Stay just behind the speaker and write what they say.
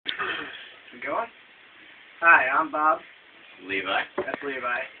Going? Hi, I'm Bob. Levi. That's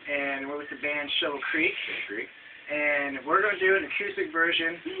Levi. And we're with the band ShovelCreek. And we're going to do an acoustic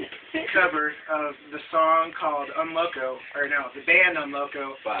version cover of the song called Unloco. Or no, the band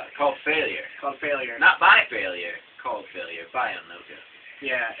Unloco. Called Failure. Called Failure. Not by Failure. Called Failure. By Unloco.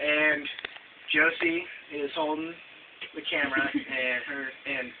 Yeah, and Josie is holding the camera,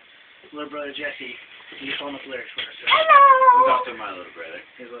 and little brother Jesse, he's holding up lyrics for us. So. Hello. He's also my little brother.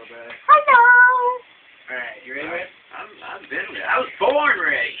 His little brother. Hello. Alright, you ready, man? I've been there. I was born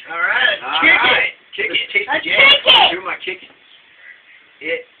ready. Alright, Kick it. Kick it. Let's kick it. Do my kicking.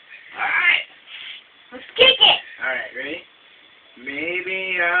 Alright. Let's kick it. Alright, ready?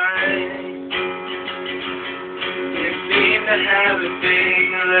 Maybe I didn't seem to have a thing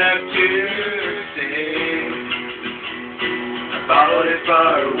left to say. I followed it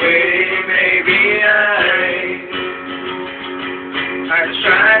far away. Maybe I was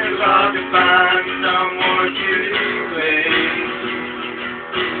trying too hard to find someone to replace.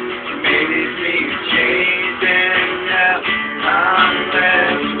 Maybe it's me who changed, and now I'm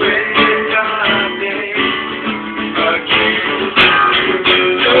left with nothing again.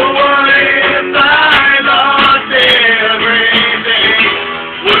 So what if I lost everything?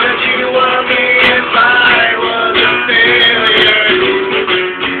 Would you want me if I was a failure?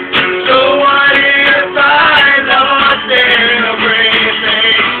 So what if I lost everything?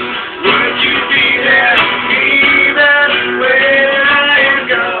 Would you be there even when I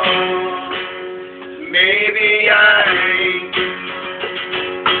go? Maybe I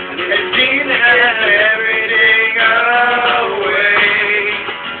seem to have everything away.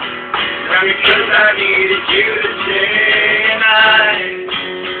 Not because I needed you to